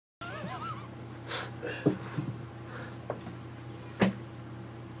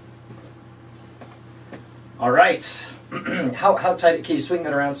All right. How tight? Can you swing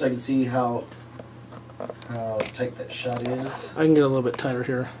that around so I can see how tight that shot is? I can get a little bit tighter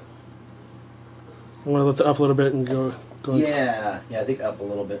here. I'm going to lift it up a little bit and go. Yeah, I think up a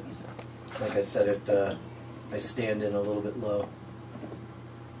little bit. Like I said, I stand in a little bit low.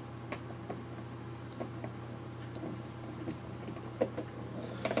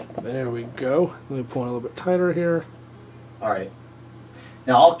 There we go. Let me point a little bit tighter here. All right.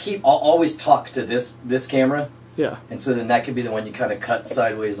 Now I'll always talk to this camera. Yeah. And so then that could be the one you kind of cut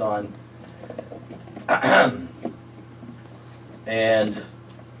sideways on. And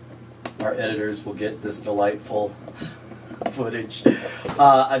our editors will get this delightful footage.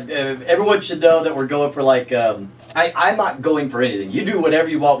 Everyone should know that we're going for like, I'm not going for anything. You do whatever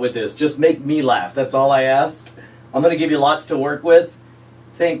you want with this. Just make me laugh. That's all I ask. I'm going to give you lots to work with.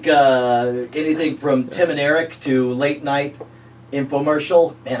 Think anything from Tim and Eric to late night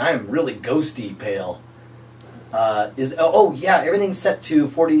infomercial. Man, I am really ghosty pale. Oh yeah, everything's set to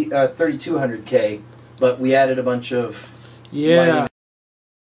 3200K, but we added a bunch of lighting.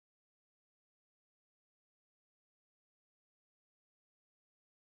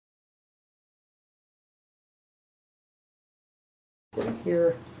 Recording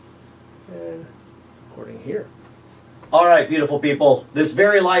here and recording here. All right, beautiful people. This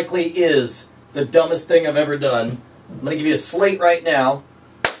very likely is the dumbest thing I've ever done. I'm going to give you a slate right now.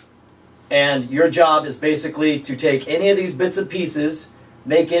 And your job is basically to take any of these bits and pieces,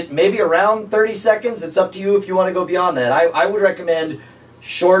 make it maybe around 30 seconds. It's up to you if you want to go beyond that. I would recommend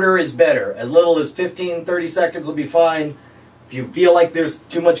shorter is better. As little as 15, 30 seconds will be fine. If you feel like there's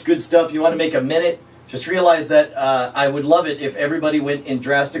too much good stuff, you want to make a minute, just realize that I would love it if everybody went in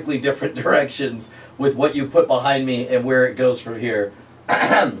drastically different directions with what you put behind me and where it goes from here.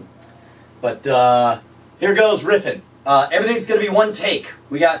 But here goes riffing. Everything's going to be one take.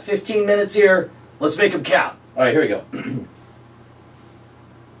 We got 15 minutes here. Let's make them count. All right, here we go.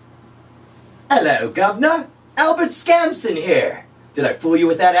 Hello, Governor. Albert Scampson here. Did I fool you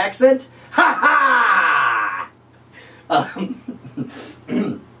with that accent? Ha ha!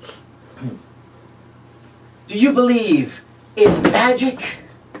 Do you believe in magic?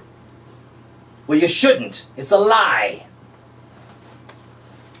 Well, you shouldn't. It's a lie.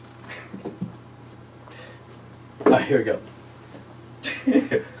 All right, here we go.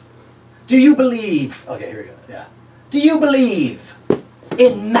 Do you believe... Okay, here we go. Yeah. Do you believe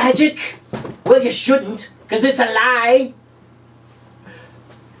in magic? Well, you shouldn't, because it's a lie.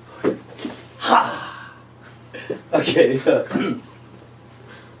 Ha! Okay.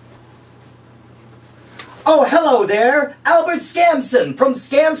 Oh, hello there. Albert Scampson from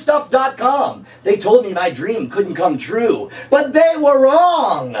Scamstuff.com. They told me my dream couldn't come true, but they were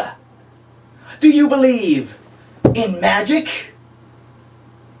wrong. Do you believe in magic?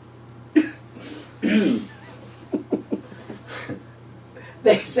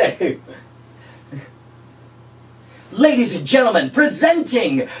 They say... Ladies and gentlemen,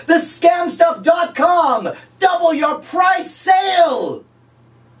 presenting the Scamstuff.com Double Your Price Sale!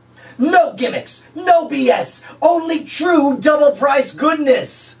 No gimmicks, no BS, only true double price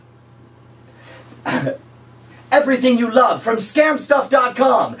goodness! Everything you love from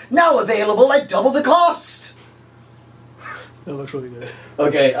Scamstuff.com, now available at double the cost! That looks really good.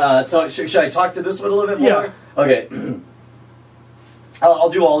 Okay, so should I talk to this one a little bit more? Yeah. Okay. I'll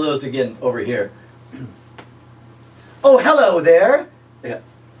do all those again over here. Oh, hello there. Yeah.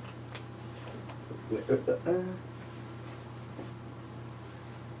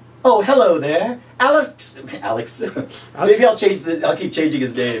 Oh, hello there. Alex. Maybe I'll keep changing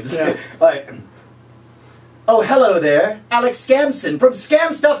his names. Yeah. All right. Oh, hello there. Alex Scampson from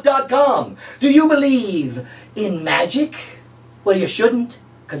Scamstuff.com. Do you believe in magic? Well, you shouldn't,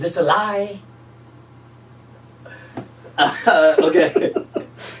 because it's a lie. Okay.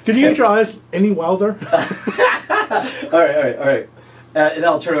 Can you try this any wilder? All right. And then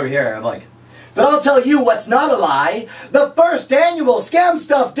I'll turn over here. I'm like, but I'll tell you what's not a lie. The first annual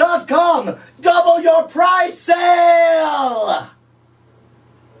Scamstuff.com Double Your Price Sale!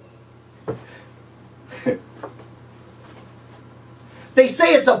 They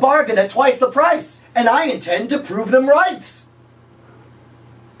say it's a bargain at twice the price, and I intend to prove them right.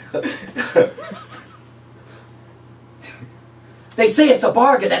 They say it's a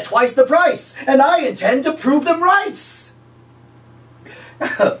bargain at twice the price, and I intend to prove them right.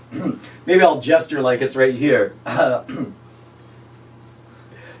 Maybe I'll gesture like it's right here.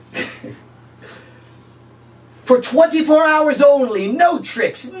 For 24 hours only, no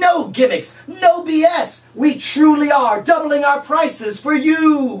tricks, no gimmicks, no BS. We truly are doubling our prices for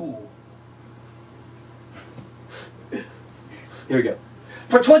you. Here we go.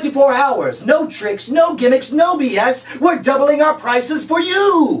 For 24 hours, no tricks, no gimmicks, no BS. We're doubling our prices for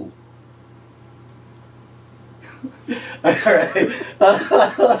you. All right.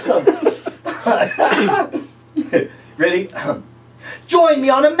 Ready? Join me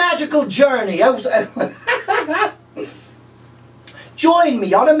on a magical journey. Join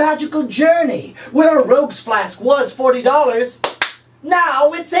me on a magical journey where a Rogue's Flask was $40.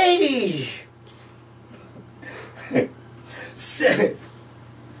 Now it's $80.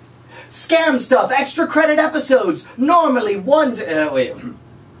 Scam Stuff extra credit episodes normally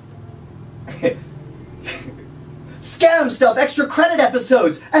Scam Stuff extra credit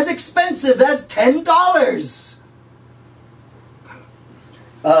episodes as expensive as $10.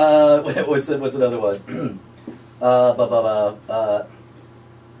 What's another one?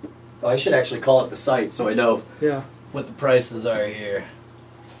 I should actually call it the site so I know what the prices are here.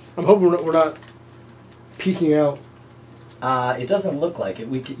 I'm hoping we're not peeking out. It doesn't look like it.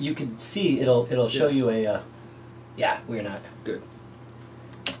 You can see it'll show you a. Yeah, we're not. Good.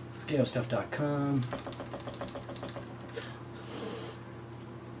 Scamstuff.com.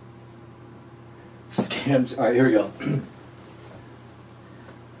 Scams. All right, here we go.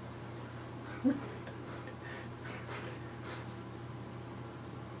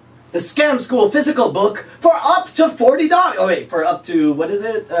 The Scam School physical book for up to $40. Oh wait, for up to what is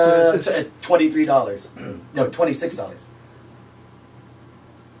it? $23. No, $26.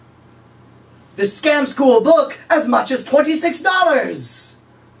 The Scam School book as much as $26.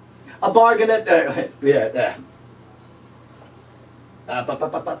 A bargain at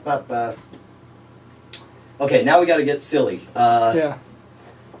Okay, now we got to get silly. Yeah.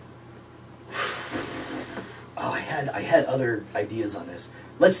 Oh, I had other ideas on this.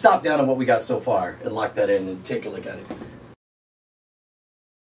 Let's stop down on what we got so far and lock that in and take a look at it.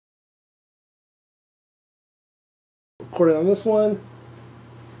 Recording on this one.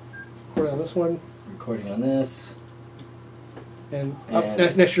 Recording on this one. Recording on this. And up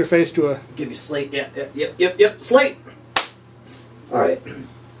next to your face to a... Give you slate. Yep. Slate. All right.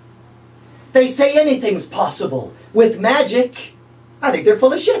 They say anything's possible with magic. I think they're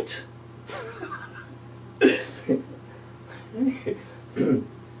full of shit.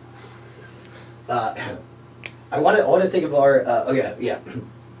 I want to think of our.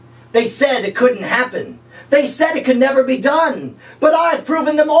 They said it couldn't happen. They said it could never be done. But I've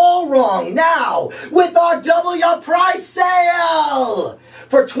proven them all wrong now with our Double Your Price sale.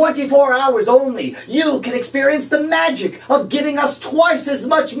 For 24 hours only, you can experience the magic of giving us twice as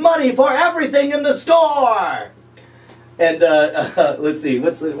much money for everything in the store. And let's see,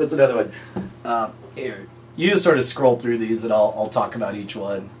 what's another one? Here, you just sort of scroll through these, and I'll talk about each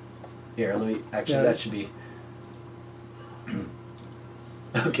one. Here, let me. Actually, that should be.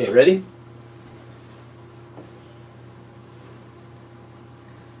 Okay, ready?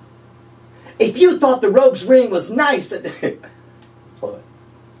 If you thought the Rogue's Ring was nice, hold on.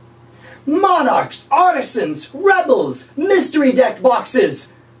 Monarchs, Artisans, Rebels, Mystery Deck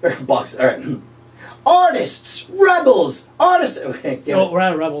boxes, all right. Artists, Rebels, Artisans. Oh, we're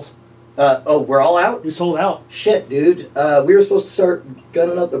out of Rebels. We're all out? We sold out. Shit, dude. We were supposed to start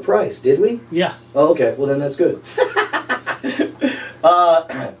gunning up the price, did we? Yeah. Oh, okay. Well, then that's good. All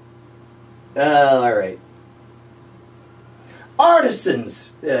right.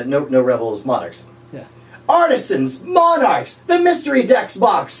 Artisans. No Rebels, Monarchs. Yeah. Artisans, Monarchs, the Mystery Decks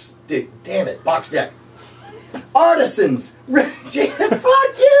box. Damn it, box deck. Artisans.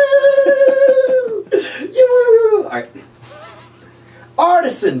 Fuck you! You. All right.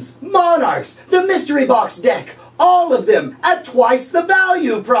 Artisans, Monarchs, the Mystery Box deck, all of them at twice the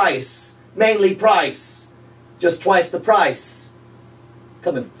value price. Mainly price. Just twice the price.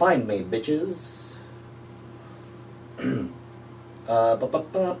 Come and find me, bitches.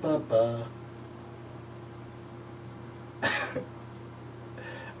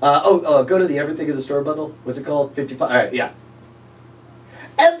 Go to the Everything in the Store bundle. What's it called? 55. All right, yeah.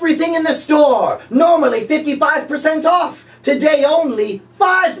 Everything in the store, normally 55% off. Today only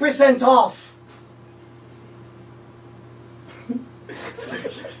 5% off.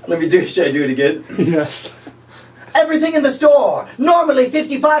 Should I do it again? Yes. Everything in the store, normally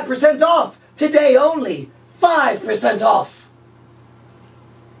 55% off. Today only 5% off.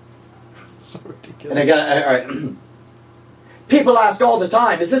 So ridiculous. And I got, all right. People ask all the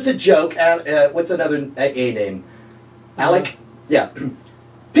time, is this a joke? What's another A name? Alec? Yeah.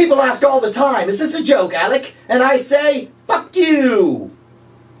 People ask all the time, is this a joke, Alec? And I say, fuck you.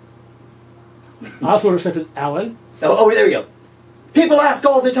 I also accepted Alan. Oh, there we go. People ask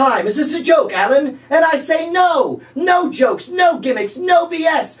all the time, is this a joke, Alan? And I say, no. No jokes, no gimmicks, no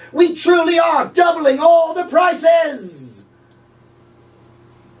BS. We truly are doubling all the prices.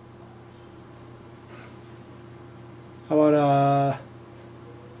 How about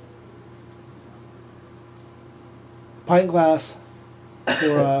pint glass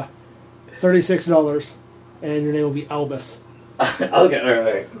for $36, and your name will be Albus. Okay, all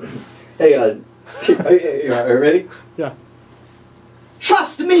right. Hey, are you ready? Yeah.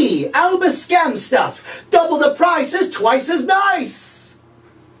 Trust me, Albus Scam Stuff. Double the price is twice as nice.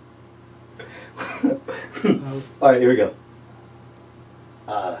 All right, here we go.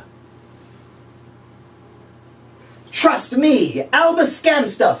 Trust me, Albus Scam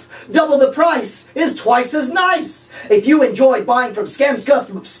Stuff. Double the price is twice as nice. If you enjoy buying from Scam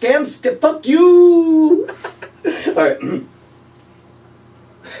Stuff, fuck you. All right.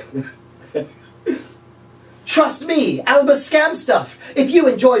 Trust me, Albus Scam Stuff. If you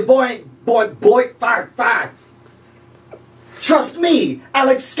enjoy Trust me,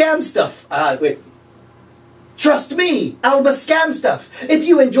 Alex Scam Stuff. Wait. Trust me, Albus Scam Stuff. If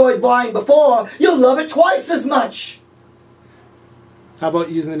you enjoyed buying before, you'll love it twice as much. How about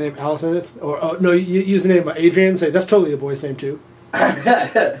using the name Allison? Or no, you use the name Adrian. Say that's totally a boy's name too.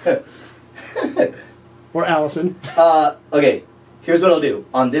 Or Allison. Okay, here's what I'll do.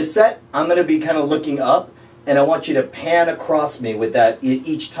 On this set, I'm going to be kind of looking up, and I want you to pan across me with that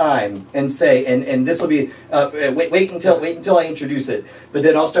each time and say, and this will be, wait until I introduce it, but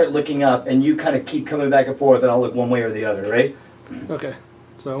then I'll start looking up, and you kind of keep coming back and forth, and I'll look one way or the other, right? Okay,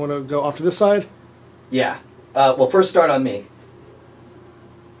 so I want to go off to this side. Yeah. Well, first start on me.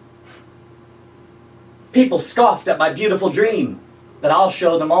 People scoffed at my beautiful dream, but I'll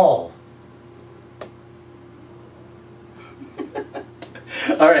show them all.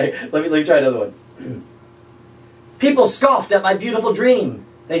 All right, let me try another one. People scoffed at my beautiful dream.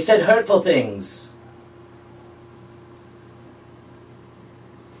 They said hurtful things.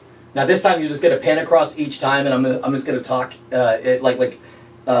 Now this time you're just gonna pan across each time, and I'm just gonna talk try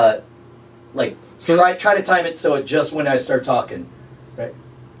to time it so it just when I start talking, right?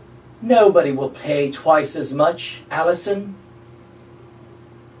 Nobody will pay twice as much, Allison.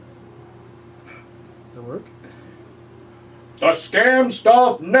 That work? The Scam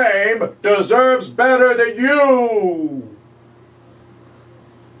Stuff name deserves better than you!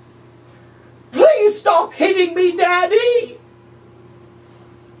 Please stop hitting me, Daddy!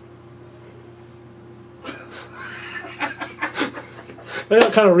 That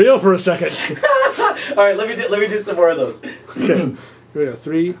got kind of real for a second. Alright, let me do some more of those. Okay. Here we go.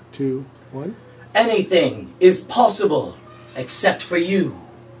 3, 2, 1. Anything is possible except for you.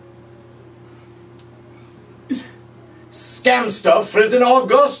 Scam Stuff is an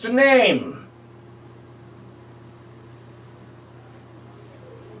august name.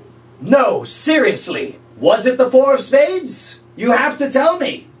 No, seriously. Was it the Four of Spades? You have to tell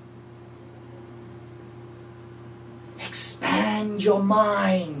me. Expand your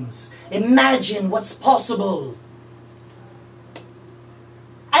minds. Imagine what's possible.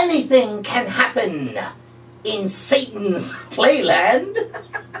 Anything can happen in Satan's playland.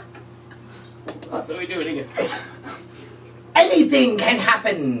 Let me do it again. Anything can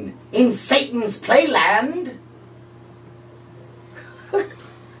happen in Satan's playland.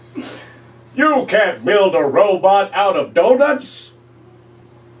 You can't build a robot out of donuts.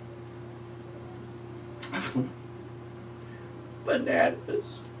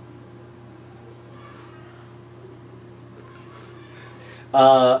 Bananas.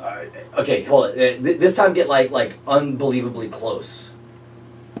 Okay, hold on. This time get like unbelievably close.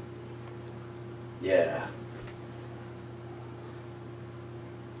 Yeah.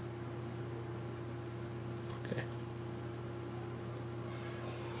 Okay.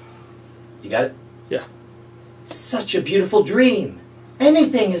 You got it? Yeah. Such a beautiful dream.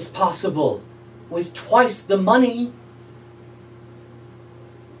 Anything is possible with twice the money.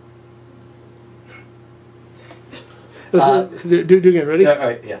 Do again, ready? Yeah, all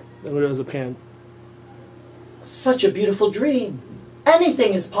right, yeah. I'm going to do it as a pan. Such a beautiful dream.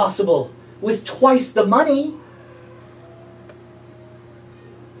 Anything is possible with twice the money.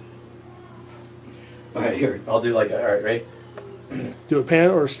 All right, here. I'll do all right, ready? Do a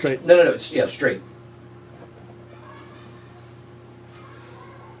pan or straight? No, it's, yeah, straight.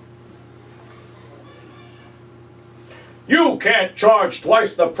 You can't charge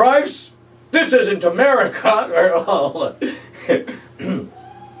twice the price. This isn't America.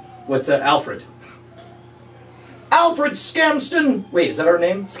 What's Alfred? Alfred Scamston. Wait, is that our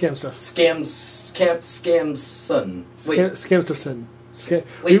name? Scam Stuff. Scamson. Wait. Scamsterson.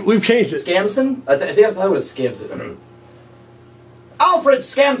 Wait, We've changed it. Scamson? I thought it was Scamson. Alfred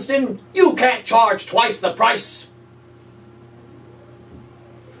Scamston, you can't charge twice the price.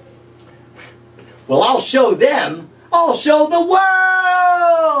 Well, I'll show them. I'll show the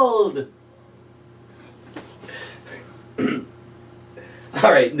world.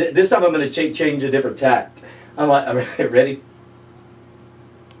 All right, this time I'm going to change a different tack. I'm ready?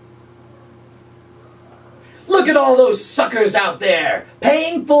 Look at all those suckers out there,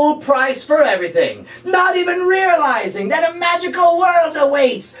 paying full price for everything, not even realizing that a magical world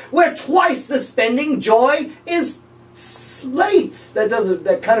awaits, where twice the spending joy is slates.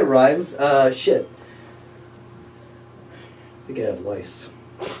 That kind of rhymes. Shit. I think I have lice.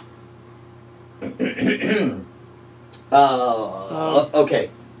 Okay.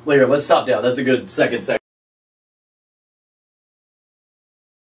 Later, let's stop down. That's a good second section.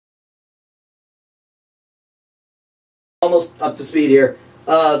 Almost up to speed here.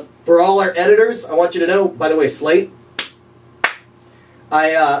 For all our editors, I want you to know, by the way, Slate,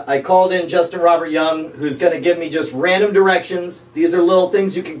 I called in Justin Robert Young, who's going to give me just random directions. These are little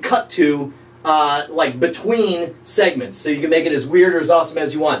things you can cut to, like between segments, so you can make it as weird or as awesome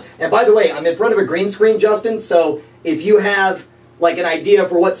as you want. And by the way, I'm in front of a green screen, Justin, so if you have like an idea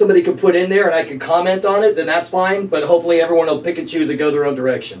for what somebody could put in there and I can comment on it, then that's fine, but hopefully everyone will pick and choose and go their own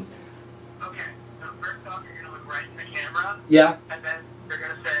direction. Okay, so first off, you're going to look right in the camera. Yeah. And then you're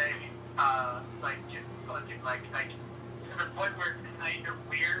going to say, to the point where it's kind of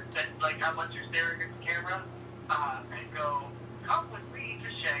weird that, like, how much you're staring at the camera, and go, come with me to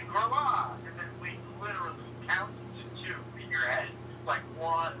Shangri-La. And then we literally count to 2 in your head. Like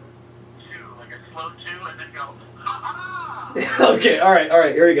 1, 2, like a slow 2, and then go, ha-ha! Okay,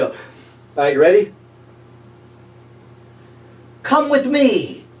 alright, here we go. Alright, you ready? Come with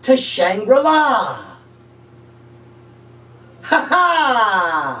me to Shangri-La. Ha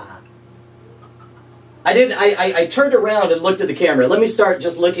ha! I turned around and looked at the camera. Let me start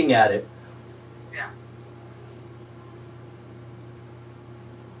just looking at it. Yeah.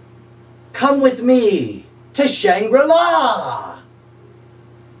 Come with me to Shangri-La.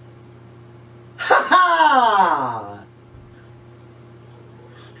 Ha ha!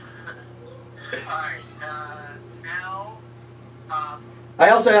 Alright, now, I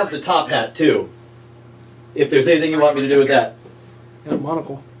also have the top hat too. If there's anything you want me to do with that. Yeah,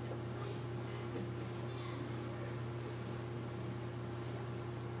 monocle.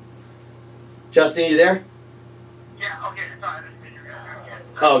 Justin, you there? yeah, okay, sorry, I didn't think you were going to do it yet.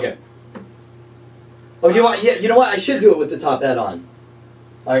 Oh, okay. Oh, you know what? Yeah, you know what? I should do it with the top hat on.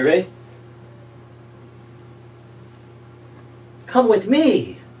 All right, ready? Come with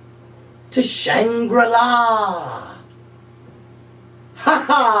me to Shangri-La. Ha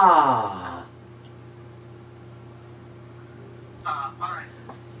ha! Alright.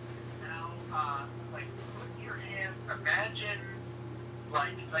 Now, put your hands, imagine,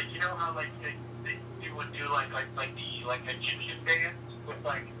 you know how, you would do, a Egyptian dance with,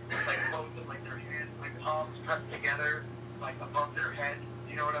 both of, their hands, palms pressed together, above their head,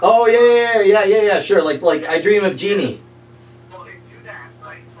 you know what I mean? Oh, yeah, sure. Like I Dream of Jeannie. Well, they do that,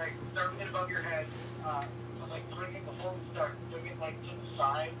 starting it above your head, bring it before we start, bring it, to the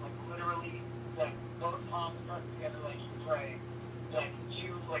side, literally, both palms pressed together like you pray,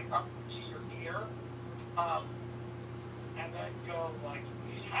 you, up to your ear, and then go,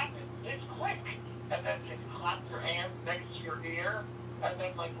 it happened this quick, and then just clap your hands next to your ear, and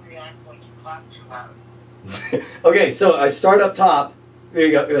then, react like you clap too loud. Okay, so I start up top. There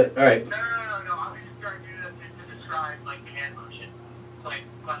you go. Good. All right. No, I'm just starting to do that to describe, the hand motion.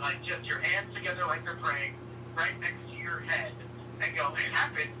 Just your hands together like they're praying, right next to your head, and go, it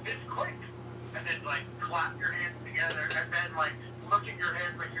happened this quick. And then, clap your hands together, and then, look at your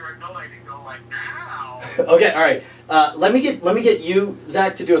hands like you're annoyed, and go, now. Okay, all right. Let me get you,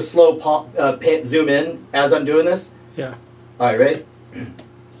 Zach, to do a slow zoom in as I'm doing this. Yeah. All right, ready?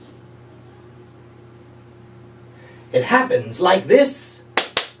 It happens like this.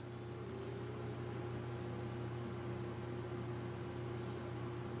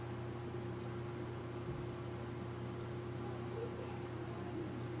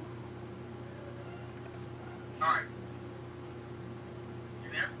 All right. You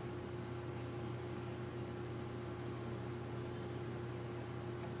there?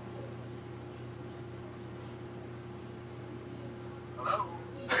 Hello?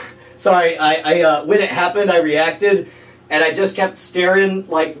 Sorry, I when it happened, I reacted, and I just kept staring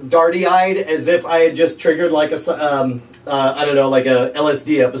darty-eyed as if I had just triggered I don't know, a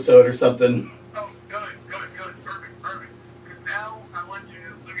LSD episode or something. Oh, good, perfect. Because now I want you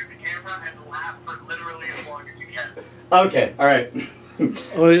to look at the camera and laugh for literally as long as you can. Okay, all right.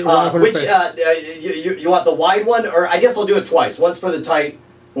 Which you want the wide one, or I guess I'll do it twice. Once for the tight,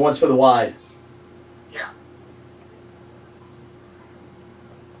 and once for the wide. Yeah.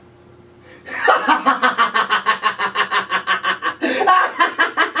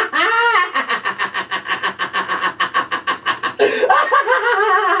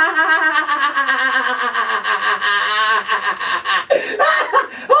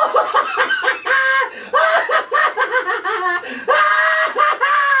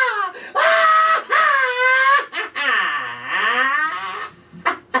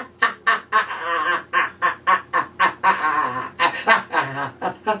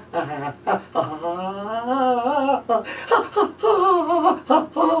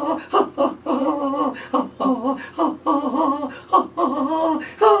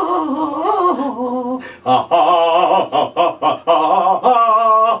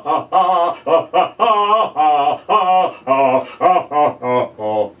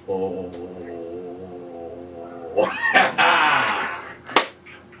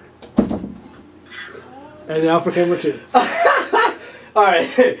 And now for camera 2. All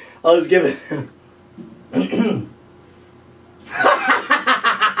right, I'll just give it.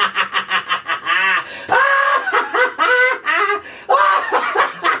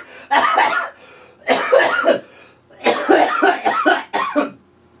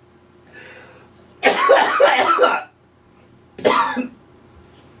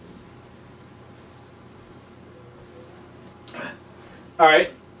 All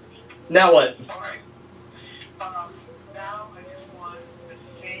right. Now what? All right. Now I just want the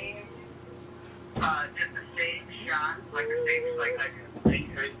same, just the same shot, like the same, like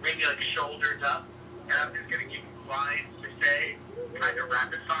maybe like shoulders up, and I'm just gonna give you lines to say, kind of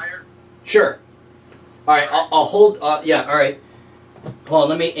rapid fire. Sure. All right, I'll hold. Yeah. All right. Hold on.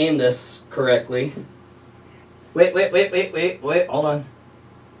 Let me aim this correctly. Wait. Hold on.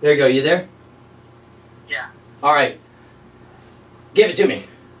 There you go. You there? Yeah. All right. Give it to me.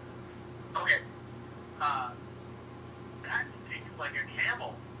 Okay. That stinks like a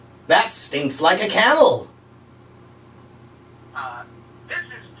camel. That stinks like a camel. This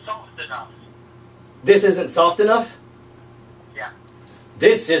is soft enough. This isn't soft enough? Yeah.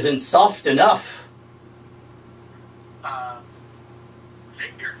 This isn't soft enough.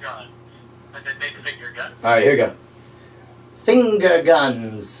 Finger guns. And then make finger guns. All right, here we go. Finger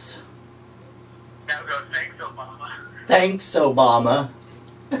guns. Now go, thanks, Obama. Thanks, Obama.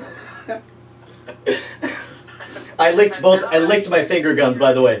 I licked my finger guns,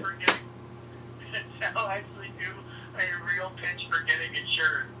 by the way. I'll actually do a real pitch for getting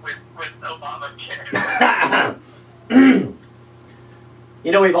insured with Obamacare.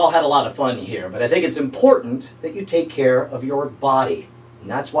 You know, we've all had a lot of fun here, but I think it's important that you take care of your body. And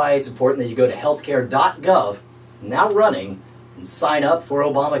that's why it's important that you go to healthcare.gov, now running, and sign up for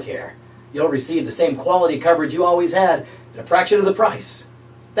Obamacare. You'll receive the same quality coverage you always had at a fraction of the price.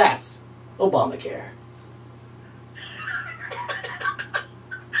 That's Obamacare.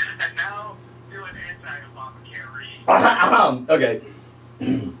 And now do an anti-Obamacare read. Okay.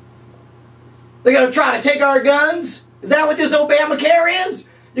 They're gonna try to take our guns? Is that what this Obamacare is?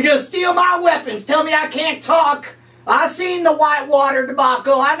 You're gonna steal my weapons, tell me I can't talk? I seen the Whitewater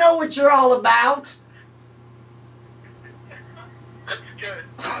debacle, I know what you're all about. That's good.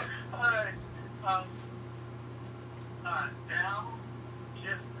 Now,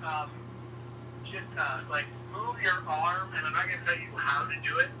 just like move your arm, and I'm not gonna tell you how to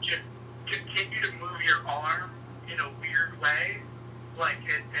do it. Just continue to move your arm in a weird way, like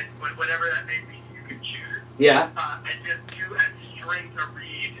and whatever that may be, you can choose. Yeah. And just do as straight a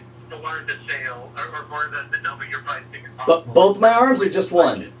read for the sale or for the number you're pricing as possible. But both my arms or just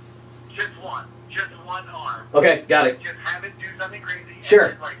one? Just one. Just one arm. Okay, got it. Just have it do something crazy. Sure.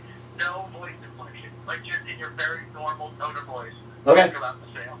 And just, like, no voice inflection. Like, just in your very normal tone of voice. Okay. Talk about the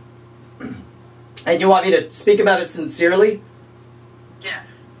sale. And you want me to speak about it sincerely? Yes.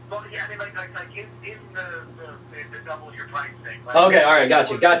 Well, yeah, I mean, like in the double your price thing. Like, Okay, alright,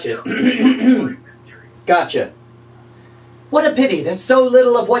 gotcha. Gotcha. What a pity that so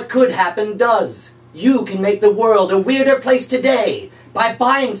little of what could happen does. You can make the world a weirder place today by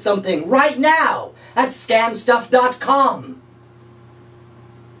buying something right now at scamstuff.com.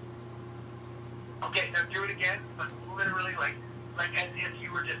 Okay, now do it again, but literally like as if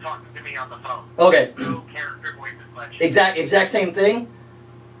you were just talking to me on the phone. Okay. No character voice inflection. Exact same thing?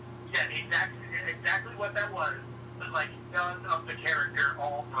 Yeah, exactly what that was. But like none of the character,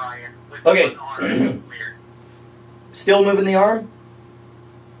 all Brian, with Okay. one arm. Weird. Still moving the arm?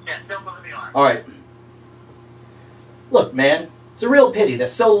 Yeah, still moving the arm. Alright. Look, man, it's a real pity that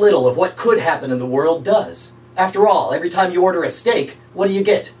so little of what could happen in the world does. After all, every time you order a steak, what do you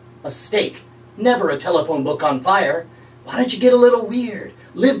get? A steak. Never a telephone book on fire. Why don't you get a little weird?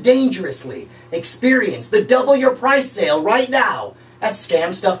 Live dangerously. Experience the double your price sale right now at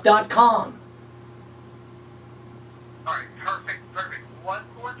scamstuff.com. Alright, perfect. One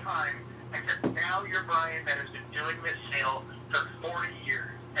more time, except now you're Brian that has been doing this sale for 40 years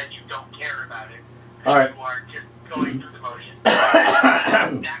and you don't care about it. All right. You are just going through the motions.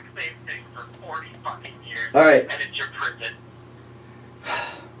 Exact same thing for 40 fucking years. All right. And it's your prison.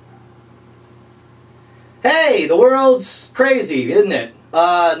 Hey, the world's crazy, isn't it?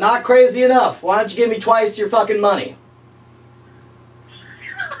 Not crazy enough. Why don't you give me twice your fucking money?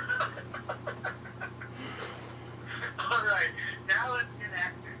 Alright, now let's get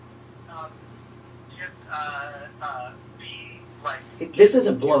active. Be like... This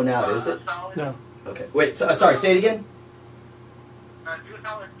isn't blown out, is it? No. Okay. Wait, sorry, say it again? Do a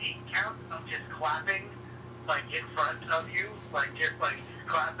solid 8 count of just clapping, like, in front of you, like, just, like,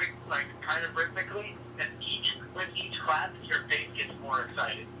 clapping, like, kind of rhythmically, and with each clap, your face gets more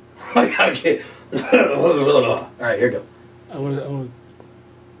excited. Okay. All right, here we go. I want to.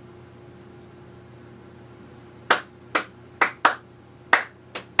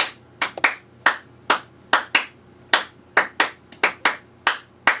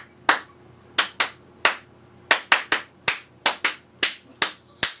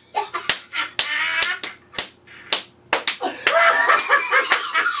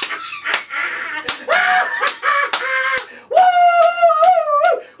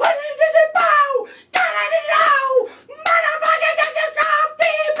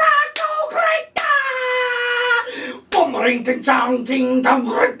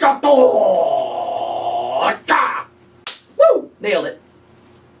 Woo! Nailed it.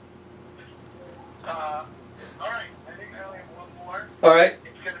 Alright, I think I only have one more. Alright.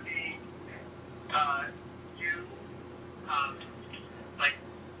 It's gonna be, you, like,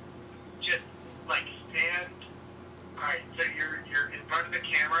 just, like, stand, alright, so you're in front of the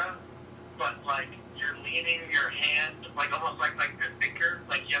camera, but, like, you're leaning your hand, like, almost like the finger,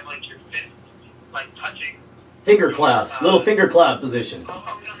 like, you have, like, your fist, like, touching. Finger clap. Little finger clap position. No,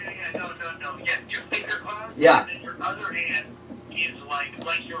 yeah, your finger clap. Yeah. And then your other hand is like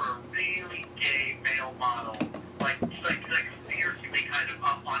you're a really gay male model, like seriously kind of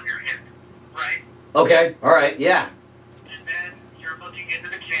up on your hip, right? Okay. All right. Yeah. And then you're looking into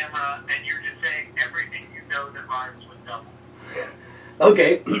the camera and you're just saying everything you know that rhymes with double.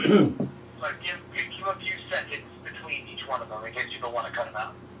 Okay. Like give a few seconds between each one of them in case you don't want to cut them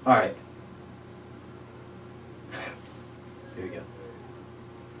out. All right. Here we go.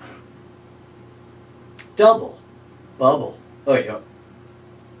 Double, bubble. Oh, wait, no.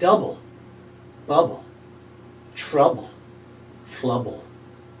 Double, bubble, trouble, flubble,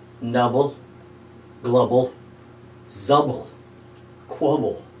 nubble, glubble, zubble,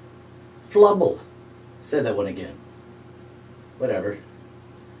 quubble, flubble. Say that one again. Whatever.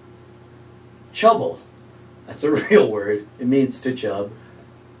 Chubble. That's a real word. It means to chub.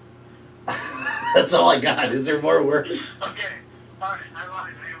 That's all I got. Is there more words? Okay. Alright, I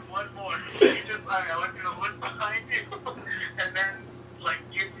lied. I have one more. I want you to look behind you and then, like,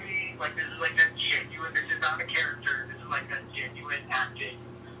 give me, like, this is like a genuine, this is not a character, this is like a genuine acting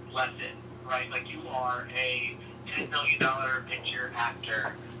lesson, right? Like, you are a $10 million picture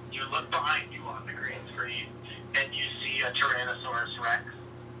actor. You look behind you on the green screen and you see a Tyrannosaurus Rex,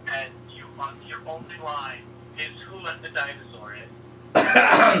 and your only line is, "Who let the dinosaur in?"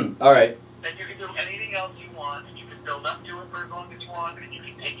 All right. And you can do anything else you want, and you can build up to it for as long as you want, and you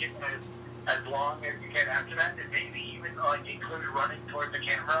can take it as long as you can after that, and maybe even like include running toward the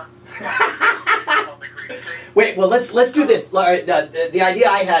camera. On the green screen. Wait, well, let's do this. All right, the idea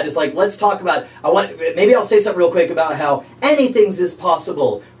I had is like, let's talk about. Maybe I'll say something real quick about how anything's is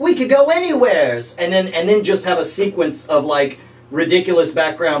possible. We could go anywheres, and then just have a sequence of like ridiculous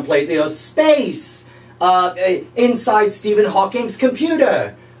background plays. You know, space, inside Stephen Hawking's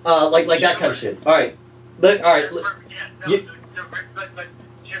computer. Like that kind of shit. All right, but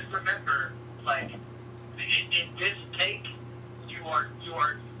just remember, like, in this take, you are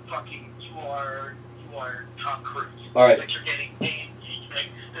Tom Cruise. All right. Like, you're getting paid. Like,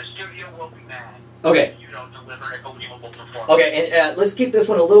 the studio will be mad. Okay. If you don't deliver a believable performance. Okay, and let's keep this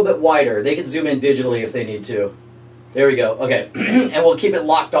one a little bit wider. They can zoom in digitally if they need to. There we go. Okay, and we'll keep it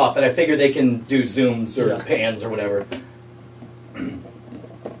locked off. And I figure they can do zooms or pans or whatever.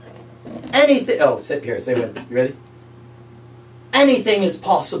 Anything. Oh, sit here. Say when. You ready? Anything is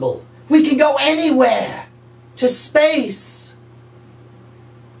possible. We can go anywhere. To space.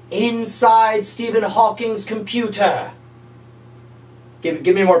 Inside Stephen Hawking's computer. Give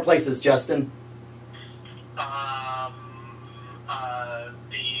me more places, Justin. The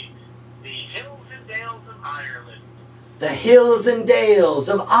hills and dales of Ireland. The hills and dales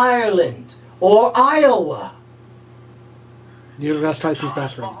of Ireland or Iowa. Neil deGrasse Tyson's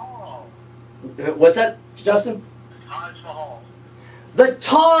bathroom. What's that, Justin? Taj Mahal. The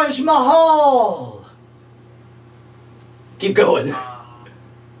Taj Mahal. Keep going. The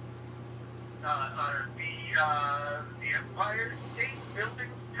Empire State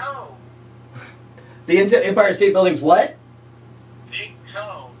Building's toe. The Empire State Building's what? Big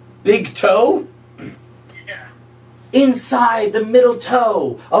toe. Big toe? Yeah. Inside the middle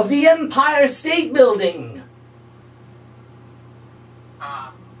toe of the Empire State Building.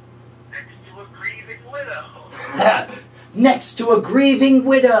 Next to a grieving widow. Next to a grieving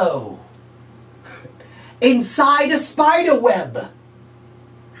widow. Inside a spider web.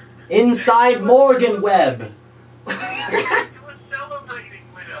 Inside Morgan Webb. Next to a celebrating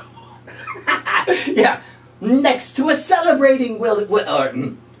widow. Yeah. Next to a celebrating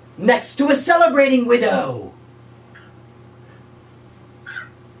next to a celebrating widow.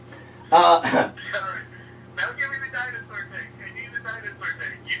 Alright. Now give me the dinosaur thing. I need the dinosaur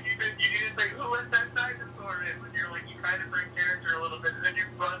thing. You need to say, who let that dinosaur in? When you're like, you try to bring character a little bit, and then you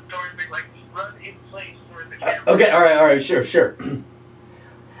run towards it, like, run in place towards the camera. Okay, all right, sure.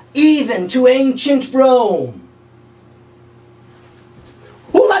 Even to ancient Rome.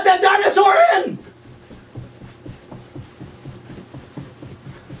 Who let that dinosaur in?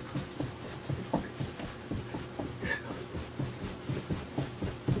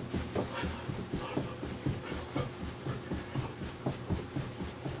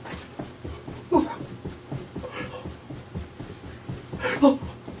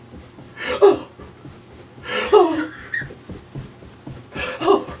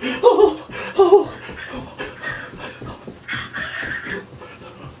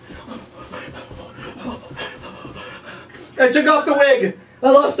 I took off the wig. I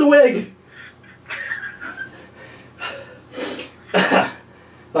lost the wig.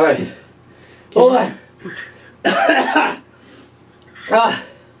 All right. Hold on.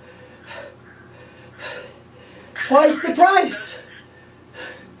 Twice the price.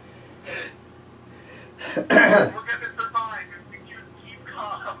 We're gonna survive if we just keep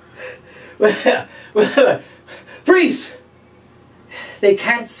calm. Freeze! They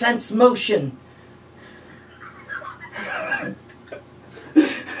can't sense motion.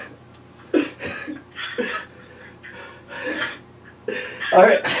 All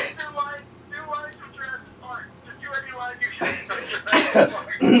right.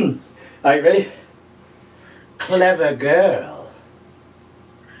 All right, ready? Clever girl.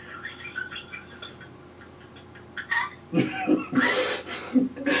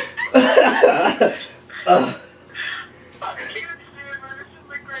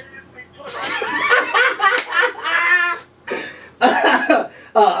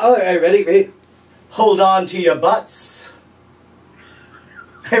 All right, ready? Hold on to your butts.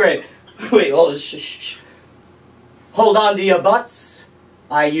 Hey, wait, hold on, shh. Hold on to your butts.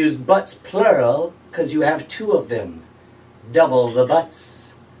 I use butts plural because you have two of them. Double the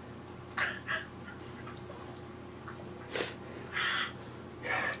butts.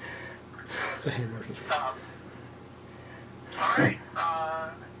 Alright,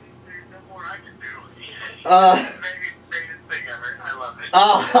 I think there's no more I can do. Maybe the greatest thing ever. I love it.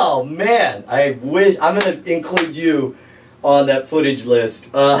 Oh man, I wish I'm gonna include you on that footage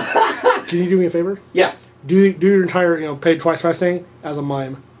list. Can you do me a favor? Yeah. Do your entire paid twice fast thing as a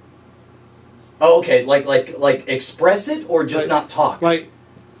mime. Oh, okay. Like express it or just not talk. Like,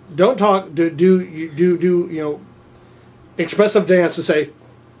 don't talk. Do expressive dance to say.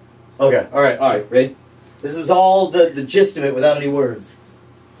 Okay. All right. Ready? This is all the gist of it without any words.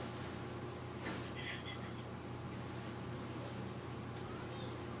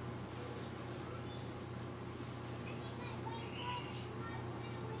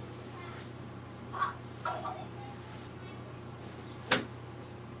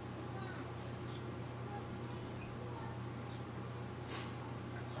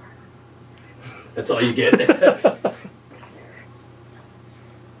 That's all you get.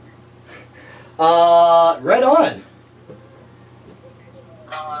 Right on.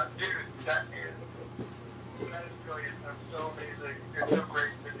 Dude, that is brilliant. That's so amazing. It's so great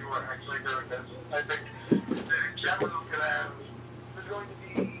that you are actually doing this. I think everyone's going to have, there's going to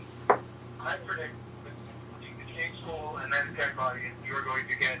be, I predict, with the King School and then Tech Audience, you are going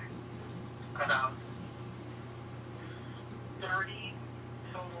to get about 30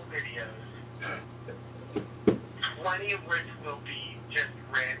 total videos, 20 of which will be just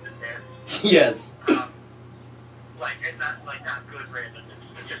randomness. Yes. And not good randomness,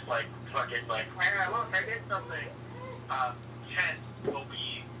 but just fucking look, I did something. 10 will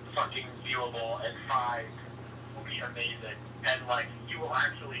be fucking viewable, and 5 will be amazing. And you will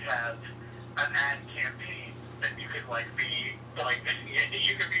actually have an ad campaign that you can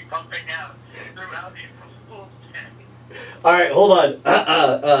you can be pumping out throughout the full 10. All right, hold on.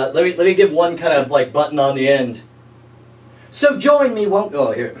 Let me give one kind of button on the end. So join me, won't?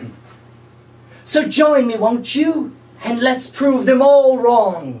 Oh, here. So join me, won't you? And let's prove them all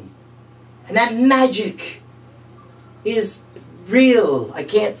wrong. And that magic is real. I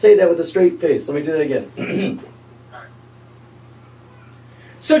can't say that with a straight face. Let me do that again.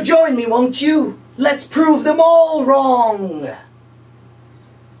 So join me, won't you? Let's prove them all wrong.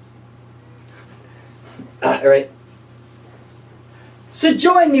 All right. So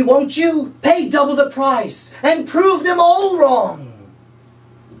join me, won't you? Pay double the price and prove them all wrong.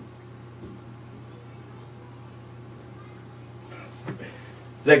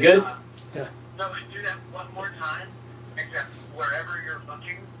 Is that good? Yeah. No, do that one more time, except wherever you're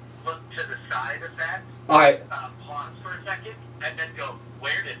looking, look to the side of that. All right. Pause for a second, and then go,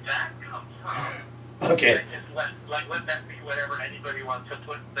 where did that come from? Okay. Like, just let that be whatever anybody wants to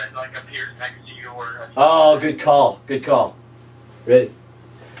put that like appears next to you or. Oh, good call. Good call. Ready?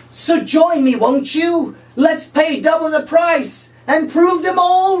 So join me, won't you? Let's pay double the price and prove them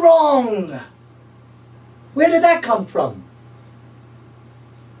all wrong. Where did that come from?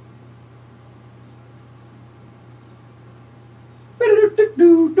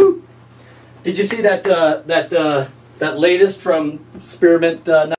 Did you see that that latest from Spearmint?